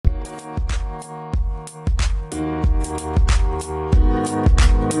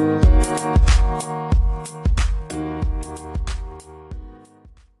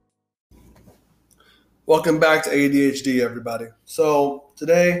Welcome back to ADHD, everybody. So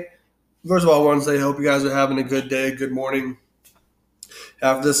today, first of all, I want to say I hope you guys are having a good day, good morning.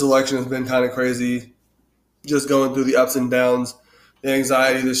 After this election has been kind of crazy, just going through the ups and downs, the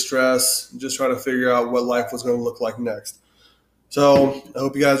anxiety, the stress, just trying to figure out what life was going to look like next. So I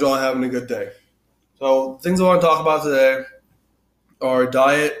hope you guys are all having a good day. So things I want to talk about today are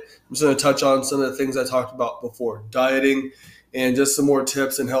diet. I'm just going to touch on some of the things I talked about before, dieting, and just some more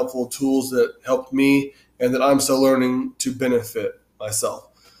tips and helpful tools that helped me and that I'm still learning to benefit myself.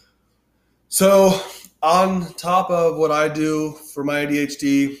 So, on top of what I do for my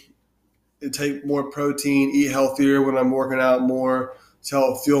ADHD, take more protein, eat healthier when I'm working out more to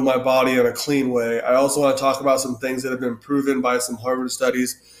help fuel my body in a clean way. I also want to talk about some things that have been proven by some Harvard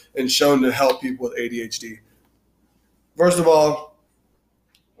studies and shown to help people with ADHD. First of all,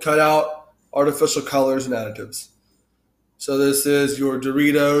 cut out artificial colors and additives. So this is your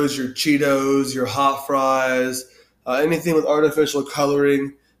Doritos, your Cheetos, your hot fries, anything with artificial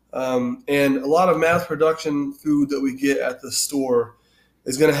coloring, and a lot of mass production food that we get at the store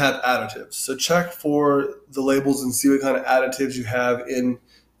is going to have additives. So check for the labels and see what kind of additives you have in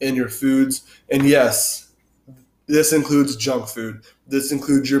your foods. And yes, this includes junk food. This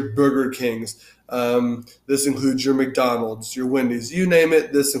includes your Burger Kings. This includes your McDonald's, your Wendy's, you name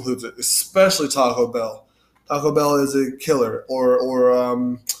it. This includes it, especially Taco Bell. Taco Bell is a killer, or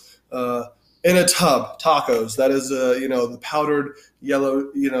in a tub tacos. That is the powdered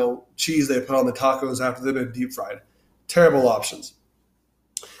yellow cheese they put on the tacos after they've been deep fried. Terrible options.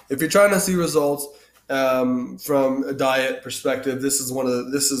 If you're trying to see results from a diet perspective, this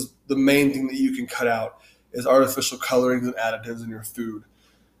is the main thing that you can cut out is artificial colorings and additives in your food.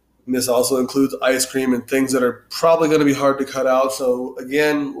 And this also includes ice cream and things that are probably going to be hard to cut out. So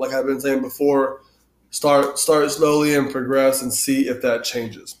again, like I've been saying before, start slowly and progress and see if that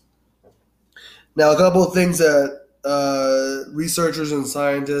changes. Now, a couple of things that researchers and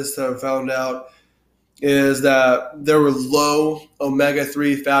scientists have found out is that there were low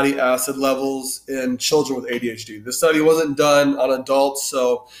omega-3 fatty acid levels in children with ADHD. The study wasn't done on adults,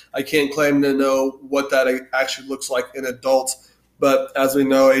 so I can't claim to know what that actually looks like in adults. But as we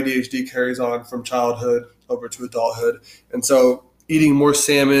know, ADHD carries on from childhood over to adulthood. And so eating more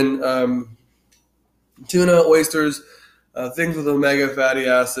salmon, tuna, oysters, things with omega fatty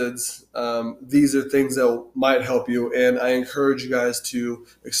acids. These are things that might help you, and I encourage you guys to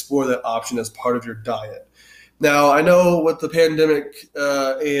explore that option as part of your diet. Now, I know with the pandemic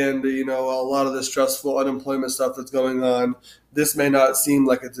and a lot of the stressful unemployment stuff that's going on, this may not seem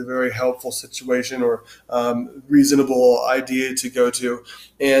like it's a very helpful situation or reasonable idea to go to.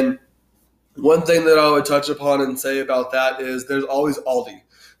 And one thing that I would touch upon and say about that is there's always Aldi.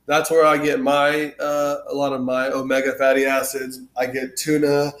 That's where I get a lot of my omega fatty acids. I get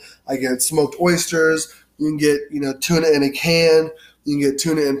tuna. I get smoked oysters. You can get tuna in a can. You can get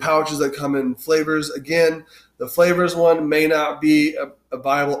tuna in pouches that come in flavors. Again, the flavors one may not be a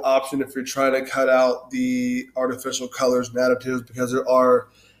viable option if you're trying to cut out the artificial colors and additives because there are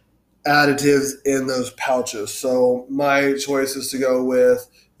additives in those pouches. So my choice is to go with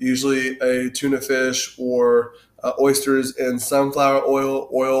usually a tuna fish or oysters in sunflower oil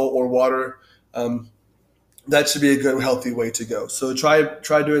or water. That should be a good, healthy way to go. So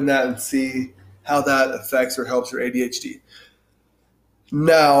try doing that and see how that affects or helps your ADHD.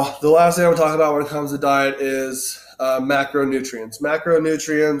 Now, the last thing I'm talking about when it comes to diet is macronutrients.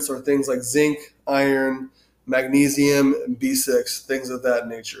 Macronutrients are things like zinc, iron, magnesium, and B6, things of that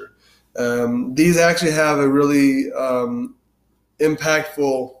nature. These actually have a really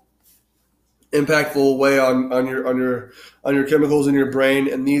impactful way on your chemicals in your brain,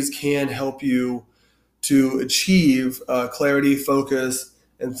 and these can help you to achieve clarity, focus,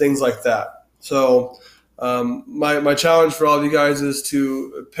 and things like that. So my challenge for all of you guys is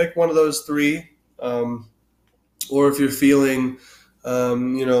to pick one of those three, or if you're feeling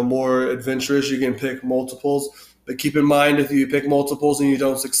more adventurous, you can pick multiples. But keep in mind, if you pick multiples and you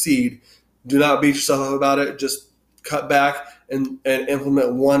don't succeed, do not beat yourself up about it. Just cut back and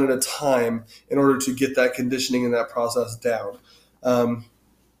implement one at a time in order to get that conditioning and that process down.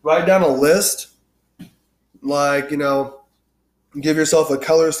 Write down a list, give yourself a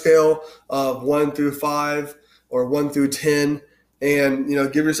color scale of 1 through 5 or 1 through 10, and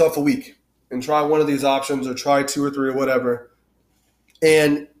give yourself a week and try one of these options or try 2 or 3 or whatever,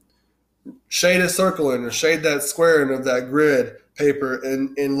 and shade a circle in or shade that square in of that grid paper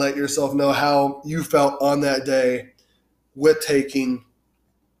and let yourself know how you felt on that day with taking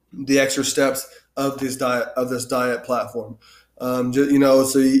the extra steps of this diet platform. So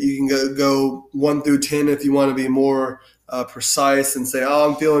you can go 1 through 10 if you want to be more precise and say, oh,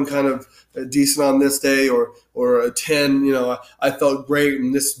 I'm feeling kind of decent on this day, or a 10, I felt great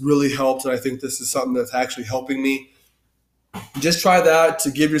and this really helped, and I think this is something that's actually helping me. Just try that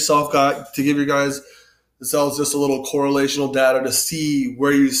to give your guys themselves just a little correlational data to see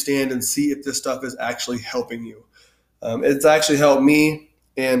where you stand and see if this stuff is actually helping you. It's actually helped me,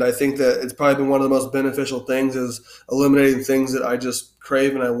 and I think that it's probably been one of the most beneficial things is eliminating things that I just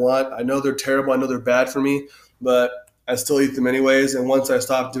crave and I want. I know they're terrible. I know they're bad for me, but I still eat them anyways. And once I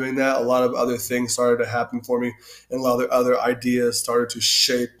stopped doing that, a lot of other things started to happen for me, and a lot of other ideas started to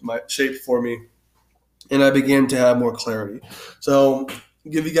shape for me, and I began to have more clarity. So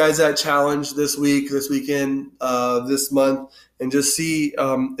give you guys that challenge this week, this weekend, this month, and just see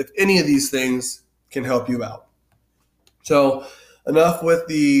if any of these things can help you out. So enough with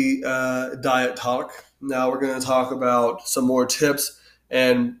the diet talk. Now we're going to talk about some more tips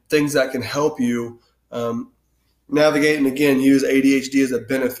and things that can help you navigate and, again, use ADHD as a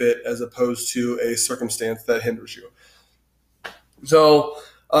benefit as opposed to a circumstance that hinders you. So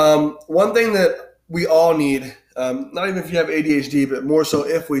one thing that we all need, not even if you have ADHD, but more so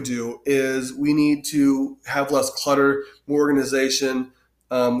if we do, is we need to have less clutter, more organization.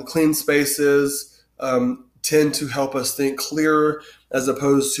 Clean spaces tend to help us think clearer as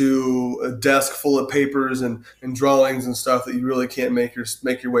opposed to a desk full of papers and drawings and stuff that you really can't make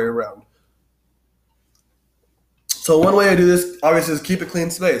your way around. So one way I do this, obviously, is keep a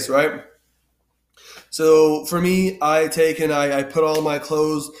clean space, right? So for me, I take and I put all my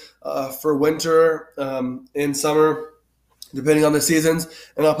clothes for winter and summer, depending on the seasons,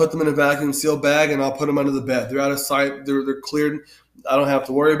 and I'll put them in a vacuum sealed bag and I'll put them under the bed. They're out of sight. They're cleared. I don't have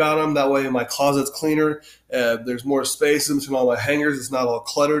to worry about them. That way my closet's cleaner. There's more space in between all my hangers. It's not all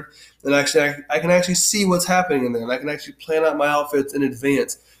cluttered. And actually, I can actually see what's happening in there, and I can actually plan out my outfits in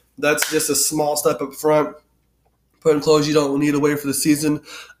advance. That's just a small step up front. Putting clothes you don't need away for the season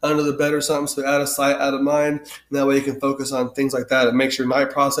under the bed or something, so out of sight, out of mind. And that way you can focus on things like that. It makes your night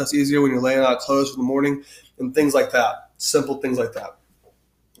process easier when you're laying out clothes for the morning and things like that. Simple things like that.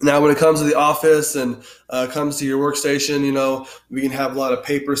 Now, when it comes to the office and comes to your workstation, we can have a lot of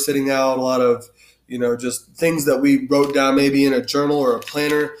paper sitting out, a lot of, just things that we wrote down maybe in a journal or a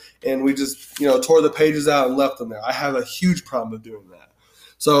planner, and we just, tore the pages out and left them there. I have a huge problem with doing that.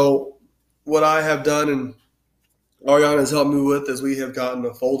 So what I have done, and Ariana has helped me with, is we have gotten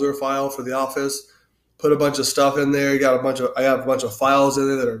a folder file for the office, put a bunch of stuff in there. I have a bunch of files in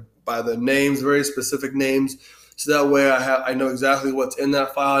there that are by the names, very specific names. So that way I know exactly what's in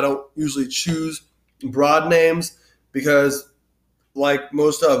that file. I don't usually choose broad names because, like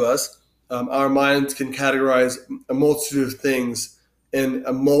most of us, our minds can categorize a multitude of things in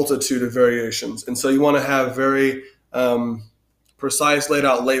a multitude of variations. And so you want to have very precise laid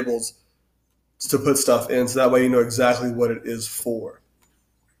out labels to put stuff in, so that way you know exactly what it is for.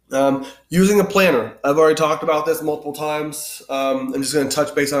 Using a planner. I've already talked about this multiple times. I'm just going to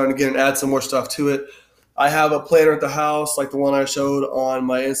touch base on it again and add some more stuff to it. I have a planner at the house, like the one I showed on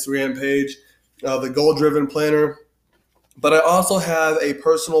my Instagram page, the goal-driven planner. But I also have a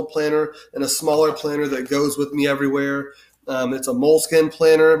personal planner and a smaller planner that goes with me everywhere. It's a moleskin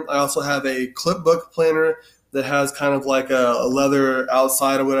planner. I also have a clipbook planner that has kind of like a leather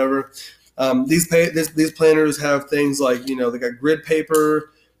outside or whatever. These planners have things like, they got grid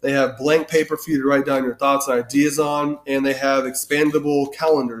paper, they have blank paper for you to write down your thoughts and ideas on, and they have expandable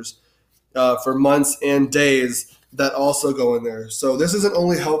calendars for months and days that also go in there. So this isn't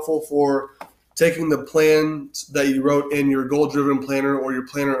only helpful for taking the plan that you wrote in your goal-driven planner or your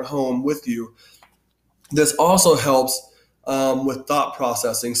planner at home with you. This also helps with thought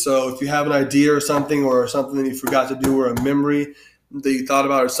processing. So if you have an idea or something that you forgot to do, or a memory that you thought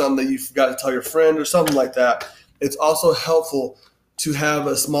about, or something that you forgot to tell your friend or something like that, it's also helpful to have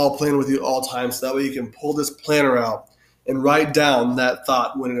a small planner with you at all times. So that way you can pull this planner out and write down that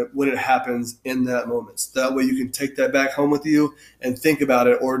thought when it happens in that moment. So that way you can take that back home with you and think about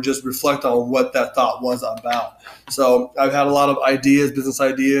it, or just reflect on what that thought was about. So I've had a lot of ideas, business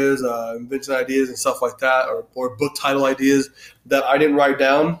ideas, invention ideas and stuff like that, or book title ideas that I didn't write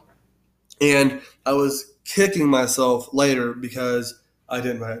down. And I was kicking myself later because I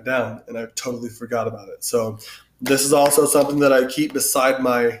didn't write it down and I totally forgot about it. So this is also something that I keep beside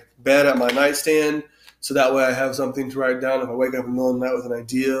my bed at my nightstand, so that way I have something to write down if I wake up in the middle of the night with an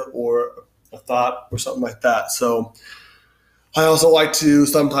idea or a thought or something like that. So I also like to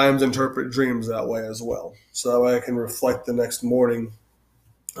sometimes interpret dreams that way as well, so that way I can reflect the next morning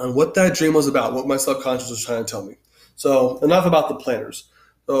on what that dream was about, what my subconscious was trying to tell me. So enough about the planners.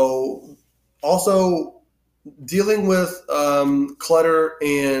 So also dealing with clutter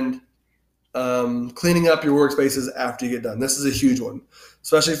and cleaning up your workspaces after you get done. This is a huge one,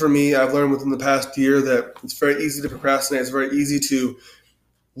 especially for me. I've learned within the past year that it's very easy to procrastinate. It's very easy to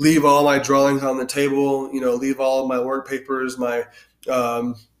leave all my drawings on the table, leave all of my work papers,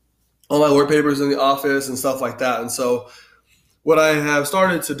 um, all my work papers in the office and stuff like that. And so what I have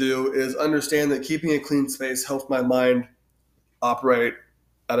started to do is understand that keeping a clean space helps my mind operate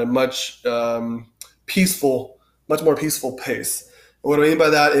at a much more peaceful pace. And what I mean by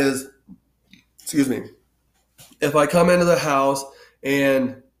that is, excuse me, if I come into the house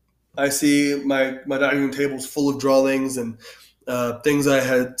and I see my dining room table is full of drawings and things I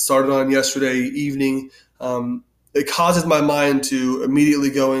had started on yesterday evening, it causes my mind to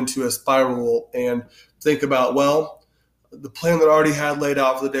immediately go into a spiral and think about, well, the plan that I already had laid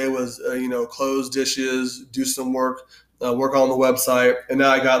out for the day was, close dishes, do some work, work on the website, and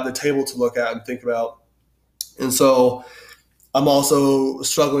now I got the table to look at and think about. And so I'm also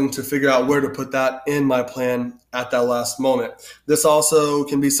struggling to figure out where to put that in my plan at that last moment. This also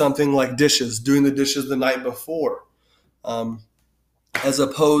can be something like dishes, doing the dishes the night before, as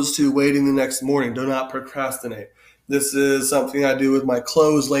opposed to waiting the next morning. Do not procrastinate. This is something I do with my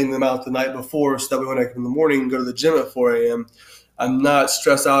clothes, laying them out the night before so that when I come in the morning and go to the gym at 4 a.m., I'm not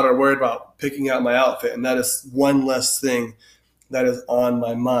stressed out or worried about picking out my outfit. And that is one less thing that is on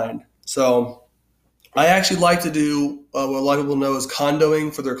my mind. So I actually like to do what a lot of people know is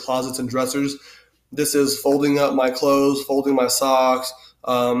condoing for their closets and dressers. This is folding up my clothes, folding my socks,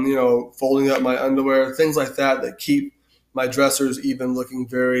 folding up my underwear, things like that keep my dressers even looking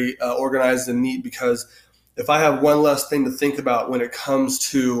very organized and neat, because if I have one less thing to think about when it comes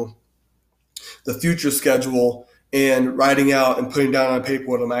to the future schedule and writing out and putting down on paper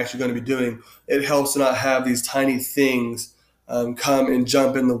what I'm actually going to be doing, it helps to not have these tiny things come and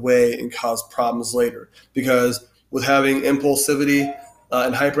jump in the way and cause problems later. Because with having impulsivity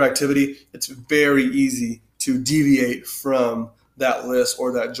and hyperactivity, it's very easy to deviate from that list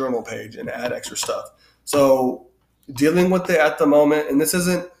or that journal page and add extra stuff. So dealing with it at the moment, and this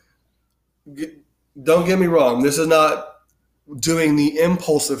isn't, don't get me wrong, this is not doing the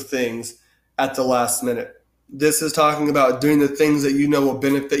impulsive things at the last minute. This is talking about doing the things that you know will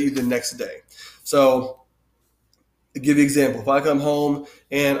benefit you the next day. So to give you an example, if I come home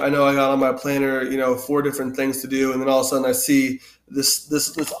and I know I got on my planner, 4 different things to do, and then all of a sudden I see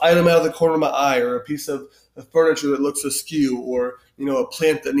this item out of the corner of my eye, or a piece of furniture that looks askew, or a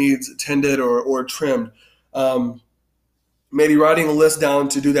plant that needs tended or trimmed. Maybe writing a list down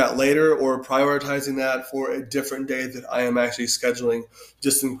to do that later, or prioritizing that for a different day that I am actually scheduling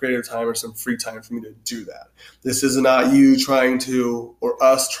just some creative time or some free time for me to do that. This is not you trying to, or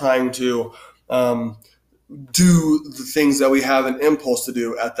us trying to do the things that we have an impulse to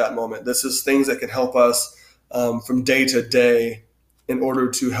do at that moment. This is things that can help us from day to day in order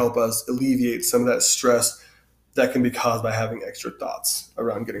to help us alleviate some of that stress that can be caused by having extra thoughts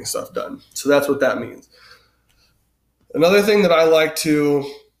around getting stuff done. So that's what that means. Another thing that I like to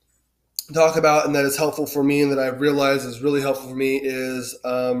talk about and that is helpful for me and that I've realized is really helpful for me is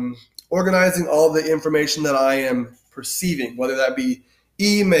organizing all the information that I am perceiving, whether that be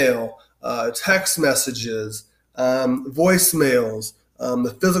email, text messages, voicemails,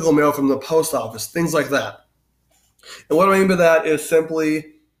 the physical mail from the post office, things like that. And what I mean by that is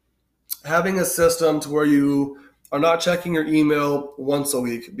simply having a system to where you are not checking your email once a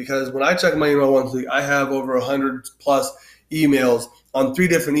week. Because when I check my email once a week, I have over 100 plus emails on 3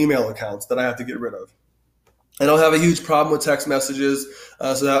 different email accounts that I have to get rid of. I don't have a huge problem with text messages,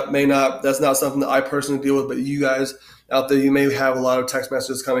 so that's not something that I personally deal with, but you guys out there, you may have a lot of text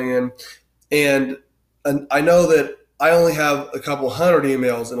messages coming in. And I know that I only have a couple hundred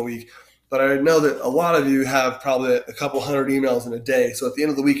emails in a week, but I know that a lot of you have probably a couple hundred emails in a day. So at the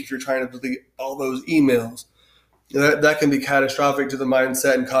end of the week, if you're trying to delete all those emails, that can be catastrophic to the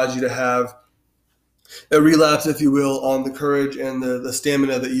mindset and cause you to have a relapse, if you will, on the courage and the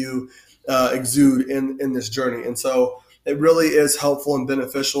stamina that you exude in this journey. And so it really is helpful and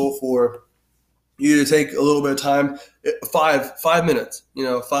beneficial for you to take a little bit of time, 5 minutes,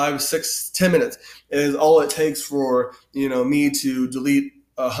 5, 6, 10 minutes is all it takes for, me to delete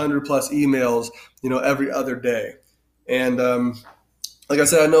 100 plus emails, every other day. And like I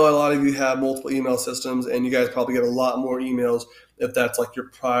said, I know a lot of you have multiple email systems, and you guys probably get a lot more emails if that's like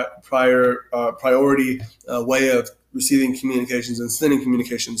your priority way of receiving communications and sending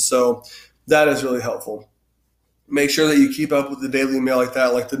communications. So that is really helpful. Make sure that you keep up with the daily mail like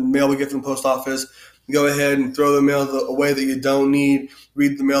that, like the mail we get from the post office. Go ahead and throw the mail away that you don't need,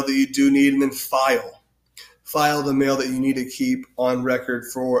 read the mail that you do need, and then file the mail that you need to keep on record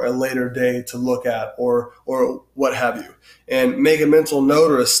for a later day to look at or what have you. And make a mental note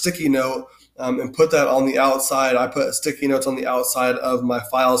or a sticky note and put that on the outside. I put sticky notes on the outside of my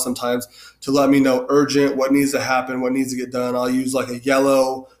files sometimes to let me know urgent, what needs to happen, what needs to get done. I'll use like a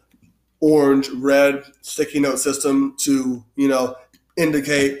yellow, orange, red sticky note system to,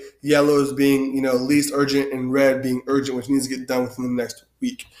 indicate yellow as being, least urgent and red being urgent, which needs to get done within the next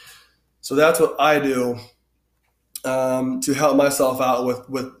week. So that's what I do to help myself out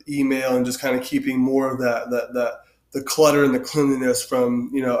with email and just kind of keeping more of the clutter and the cleanliness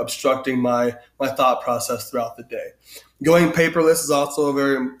from obstructing my thought process throughout the day. Going paperless is also a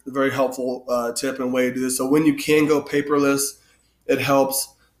very, very helpful tip and way to do this. So when you can go paperless, it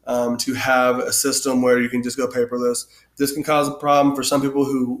helps to have a system where you can just go paperless. This can cause a problem for some people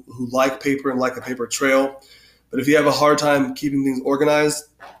who like paper and like a paper trail. But if you have a hard time keeping things organized,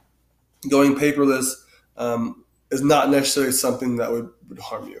 going paperless is not necessarily something that would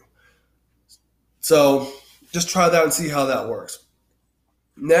harm you. So just try that and see how that works.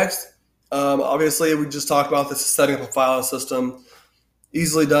 Next, obviously, we just talked about this, setting up a file system.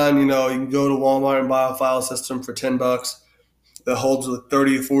 Easily done. You can go to Walmart and buy a file system for $10 that holds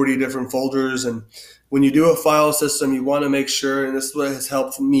 30, 40 different folders. And when you do a file system, you want to make sure, and this is what has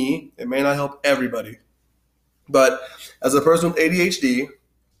helped me, it may not help everybody, but as a person with ADHD,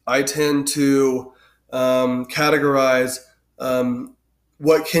 I tend to categorize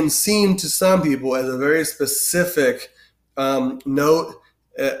what can seem to some people as a very specific note.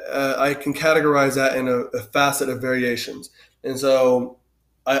 I can categorize that in a facet of variations. And so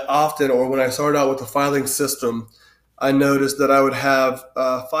I often, or when I started out with the filing system, I noticed that I would have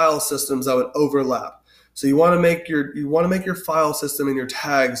file systems that would overlap. So you want to make your file system and your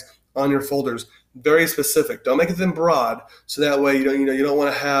tags on your folders very specific. Don't make them broad, so that way you don't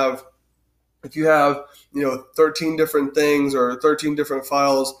want to have, if you have 13 different things or 13 different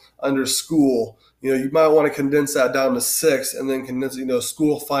files under school, you might want to condense that down to 6 and then condense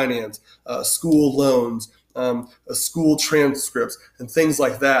school finance, school loans, school transcripts, and things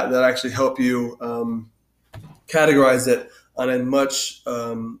like that actually help you categorize it on a much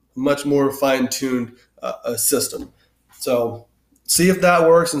more fine-tuned system. So see if that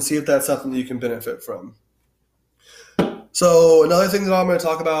works and see if that's something that you can benefit from. So another thing that I'm going to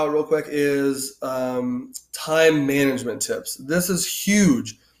talk about real quick is time management tips. This is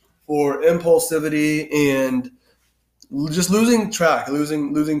huge for impulsivity and just losing track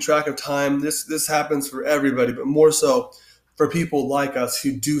of time. This happens for everybody, but more so for people like us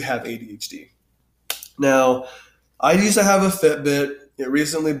who do have ADHD. Now, I used to have a Fitbit. It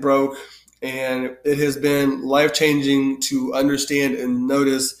recently broke, and it has been life-changing to understand and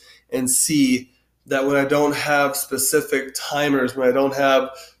notice and see that when I don't have specific timers, when I don't have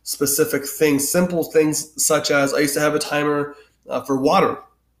specific things, simple things such as I used to have a timer for water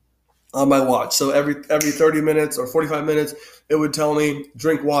on my watch. So every 30 minutes or 45 minutes, it would tell me,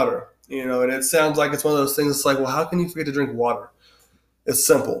 drink water. And it sounds like it's one of those things. It's like, well, how can you forget to drink water? It's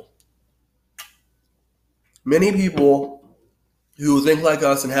simple. Many people who think like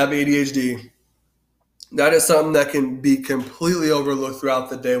us and have ADHD, that is something that can be completely overlooked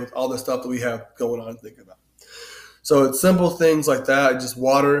throughout the day with all the stuff that we have going on and think about. So it's simple things like that, just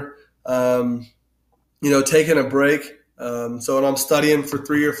water, taking a break. So when I'm studying for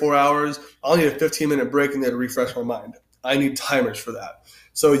 3 or 4 hours, I'll need a 15-minute break and then refresh my mind. I need timers for that.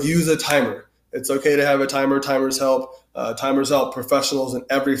 So use a timer. It's okay to have a timer. Timers help. Timers help professionals in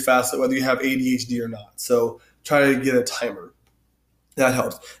every facet, whether you have ADHD or not. So try to get a timer. That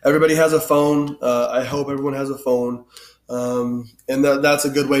helps. Everybody has a phone. I hope everyone has a phone. And that's a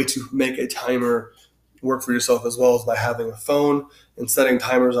good way to make a timer work for yourself, as well as by having a phone and setting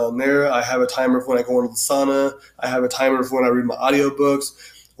timers on there. I have a timer for when I go into the sauna. I have a timer for when I read my audiobooks.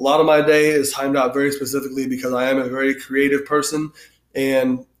 A lot of my day is timed out very specifically because I am a very creative person.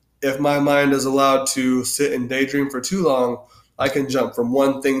 And if my mind is allowed to sit and daydream for too long, I can jump from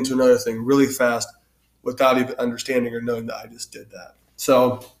one thing to another thing really fast without even understanding or knowing that I just did that.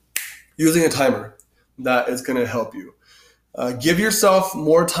 So using a timer, that is going to help you. Give yourself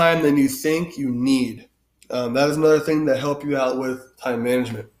more time than you think you need. That is another thing that help you out with time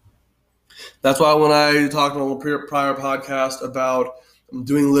management. That's why when I talked on a prior podcast about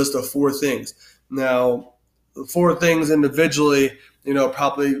doing a list of 4 things. Now, the 4 things individually,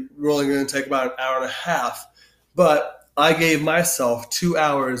 probably really going to take about an hour and a half. But I gave myself 2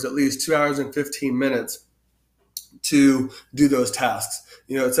 hours, at least 2 hours and 15 minutes to do those tasks.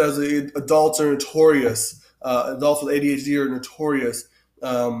 It says adults with ADHD are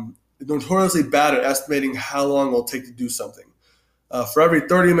notoriously bad at estimating how long it will take to do something. For every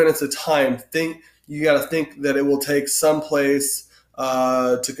 30 minutes of time, you got to think that it will take someplace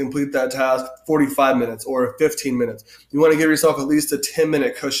to complete that task 45 minutes or 15 minutes. You want to give yourself at least a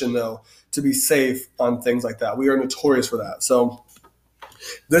 10-minute cushion, though, to be safe on things like that. We are notorious for that. So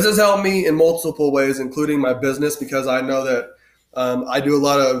this has helped me in multiple ways, including my business, because I know that I do a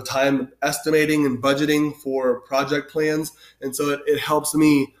lot of time estimating and budgeting for project plans. And so it helps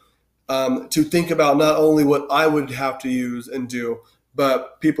me to think about not only what I would have to use and do,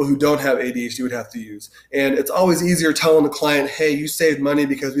 but people who don't have ADHD would have to use. And it's always easier telling the client, hey, you saved money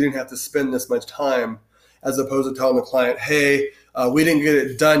because we didn't have to spend this much time, as opposed to telling the client, hey, we didn't get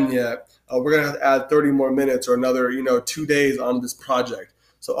it done yet. We're going to have to add 30 more minutes or another 2 days on this project.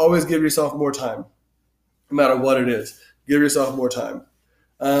 So always give yourself more time, no matter what it is. Give yourself more time.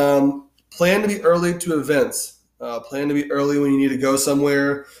 Plan to be early to events. Plan to be early when you need to go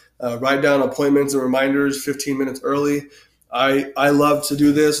somewhere. Write down appointments and reminders 15 minutes early. I love to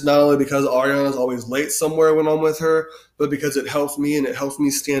do this, not only because Ariana is always late somewhere when I'm with her, but because it helps me and it helps me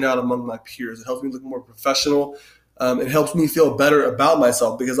stand out among my peers. It helps me look more professional. It helps me feel better about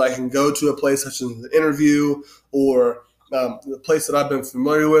myself because I can go to a place such as an interview or the place that I've been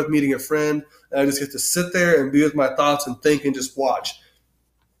familiar with, meeting a friend, and I just get to sit there and be with my thoughts and think and just watch.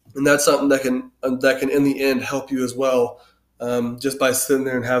 And that's something that can in the end help you as well. Just by sitting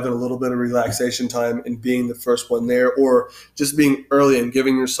there and having a little bit of relaxation time and being the first one there, or just being early and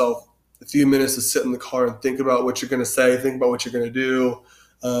giving yourself a few minutes to sit in the car and think about what you're going to say, think about what you're going to do,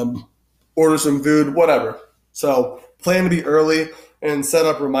 order some food, whatever. So plan to be early and set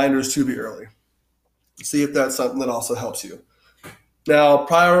up reminders to be early. See if that's something that also helps you. Now,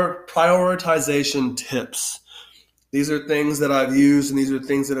 prioritization tips. These are things that I've used and these are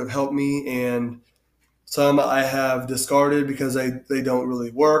things that have helped me, and some I have discarded because they don't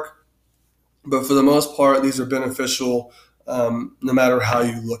really work. But for the most part, these are beneficial no matter how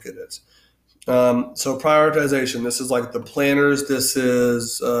you look at it. So prioritization, this is like the planners. This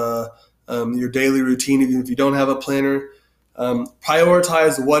is your daily routine, even if you don't have a planner.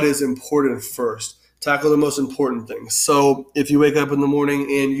 Prioritize what is important first. Tackle the most important things. So if you wake up in the morning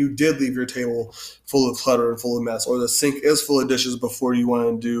and you did leave your table full of clutter and full of mess, or the sink is full of dishes before you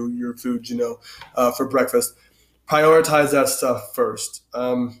want to do your food, for breakfast, prioritize that stuff first.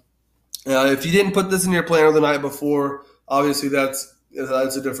 If you didn't put this in your planner the night before, obviously that's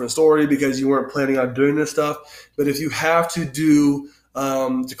a different story because you weren't planning on doing this stuff. But if you have to do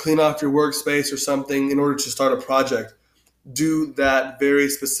to clean off your workspace or something in order to start a project, do that very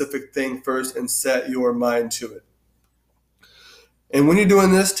specific thing first and set your mind to it. And when you're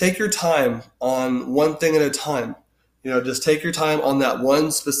doing this, take your time on one thing at a time. Just take your time on that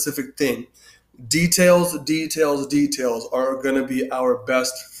one specific thing. Details are going to be our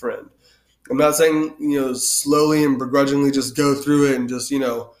best friend. I'm not saying, slowly and begrudgingly just go through it and just,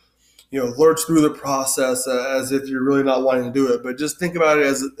 lurch through the process as if you're really not wanting to do it. But just think about it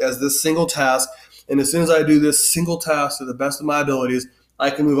as this single task. And as soon as I do this single task to the best of my abilities, I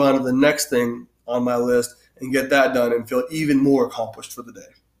can move on to the next thing on my list and get that done and feel even more accomplished for the day.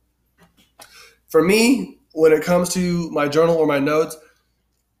 For me, when it comes to my journal or my notes,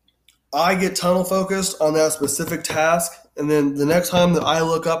 I get tunnel focused on that specific task. And then the next time that I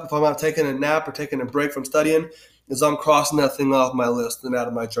look up, if I'm not taking a nap or taking a break from studying, is I'm crossing that thing off my list and out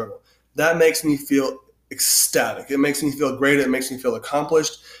of my journal. That makes me feel ecstatic. It makes me feel great. It makes me feel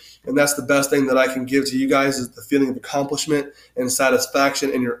accomplished. And that's the best thing that I can give to you guys is the feeling of accomplishment and satisfaction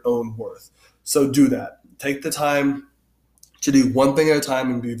in your own worth. So do that. Take the time to do one thing at a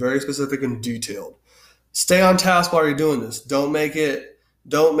time and be very specific and detailed. Stay on task while you're doing this. Don't make it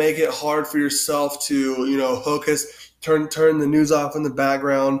hard for yourself to, focus. Turn the news off in the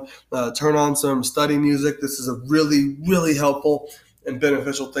background. Turn on some study music. This is a really, really helpful and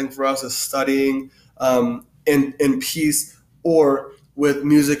beneficial thing for us is studying in peace or with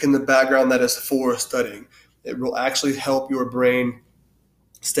music in the background that is for studying. It will actually help your brain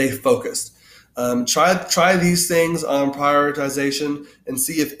stay focused. Try these things on prioritization and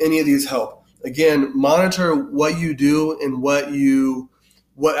see if any of these help. Again, monitor what you do and what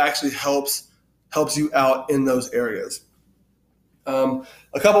actually helps you out in those areas. A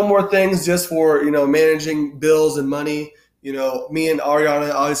couple more things just for managing bills and money. Me and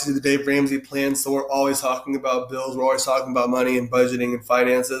Ariana obviously do the Dave Ramsey plan, so we're always talking about bills. We're always talking about money and budgeting and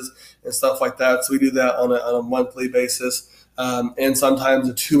finances and stuff like that. So we do that on a monthly basis and sometimes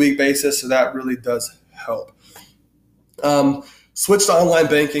a 2-week basis. So that really does help. Switch to online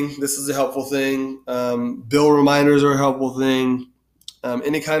banking. This is a helpful thing. Bill reminders are a helpful thing.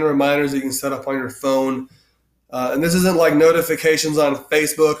 Any kind of reminders that you can set up on your phone. And this isn't like notifications on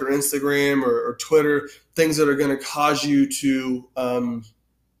Facebook or Instagram or Twitter, things that are going to cause you to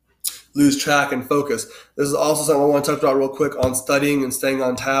lose track and focus. This is also something I want to touch about real quick on studying and staying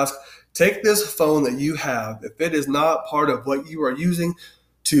on task. Take this phone that you have. If it is not part of what you are using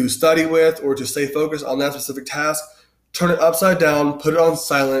to study with or to stay focused on that specific task, turn it upside down, put it on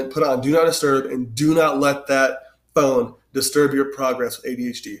silent, put it on do not disturb, and do not let that phone disturb your progress with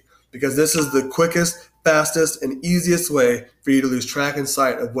ADHD, because this is the quickest, fastest, and easiest way for you to lose track and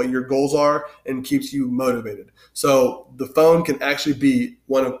sight of what your goals are and keeps you motivated. So the phone can actually be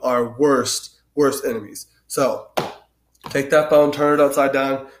one of our worst enemies. So take that phone, turn it upside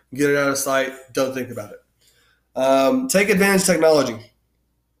down, get it out of sight, don't think about it. Take advantage of technology.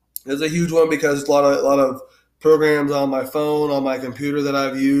 It's a huge one because a lot of programs on my phone, on my computer that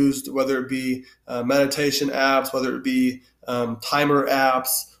I've used, whether it be meditation apps, whether it be timer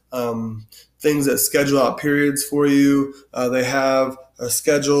apps, things that schedule out periods for you. They have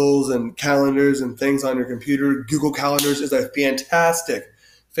schedules and calendars and things on your computer. Google Calendars is a fantastic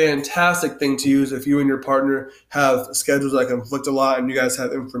thing to use if you and your partner have schedules that conflict a lot and you guys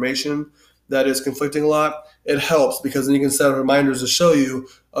have information that is conflicting a lot. It helps because then you can set reminders to show you,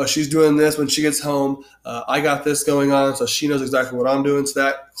 oh, she's doing this when she gets home. I got this going on, so she knows exactly what I'm doing. So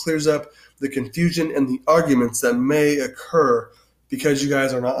that clears up the confusion and the arguments that may occur because you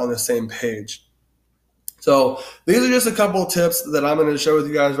guys are not on the same page. So these are just a couple of tips that I'm going to share with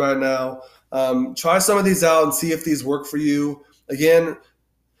you guys right now. Try some of these out and see if these work for you. Again,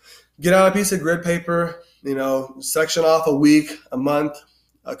 get out a piece of grid paper, section off a week, a month,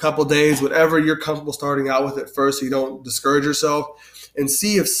 a couple days, whatever you're comfortable starting out with at first so you don't discourage yourself, and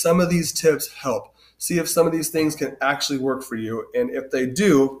see if some of these tips help. See if some of these things can actually work for you. And if they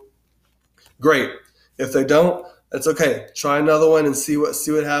do, great. If they don't, that's okay. Try another one and see what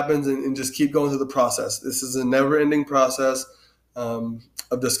happens and just keep going through the process. This is a never-ending process of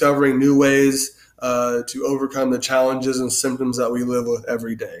discovering new ways to overcome the challenges and symptoms that we live with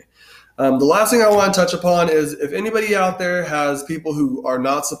every day. The last thing I want to touch upon is if anybody out there has people who are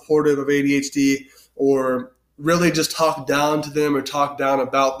not supportive of ADHD or really just talk down to them or talk down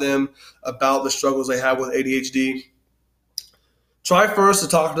about them, about the struggles they have with ADHD, try first to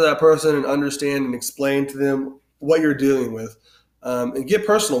talk to that person and understand and explain to them what you're dealing with, and get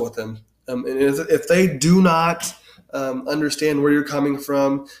personal with them. And if they do not understand where you're coming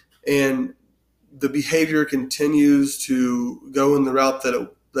from and the behavior continues to go in the route that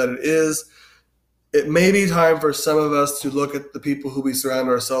it is, it may be time for some of us to look at the people who we surround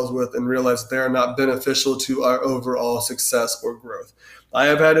ourselves with and realize they're not beneficial to our overall success or growth. I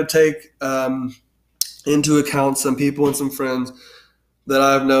have had to take into account some people and some friends that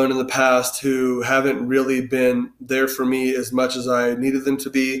I've known in the past who haven't really been there for me as much as I needed them to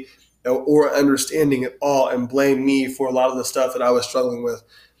be, or understanding it all, and blame me for a lot of the stuff that I was struggling with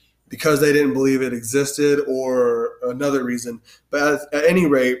because they didn't believe it existed or another reason. But at any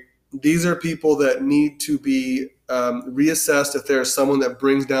rate, these are people that need to be reassessed if there's someone that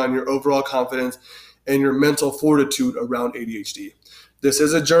brings down your overall confidence and your mental fortitude around ADHD. This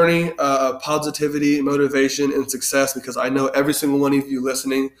is a journey of positivity, motivation, and success, because I know every single one of you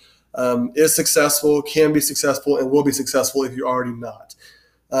listening is successful, can be successful, and will be successful if you're already not.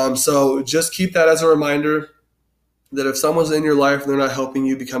 So just keep that as a reminder that if someone's in your life and they're not helping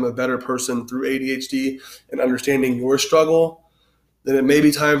you become a better person through ADHD and understanding your struggle, then it may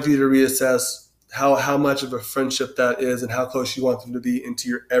be time for you to reassess how much of a friendship that is and how close you want them to be into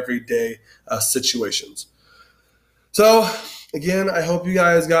your everyday situations. So again, I hope you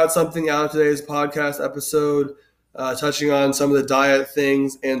guys got something out of today's podcast episode, touching on some of the diet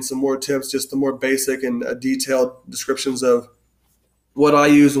things and some more tips, just the more basic and detailed descriptions of what I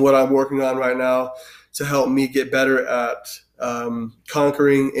use and what I'm working on right now to help me get better at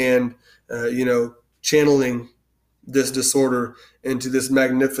conquering and, channeling this disorder into this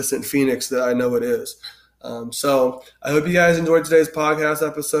magnificent phoenix that I know it is. So I hope you guys enjoyed today's podcast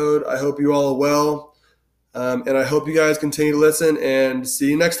episode. I hope you all are well. And I hope you guys continue to listen, and see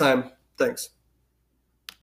you next time. Thanks.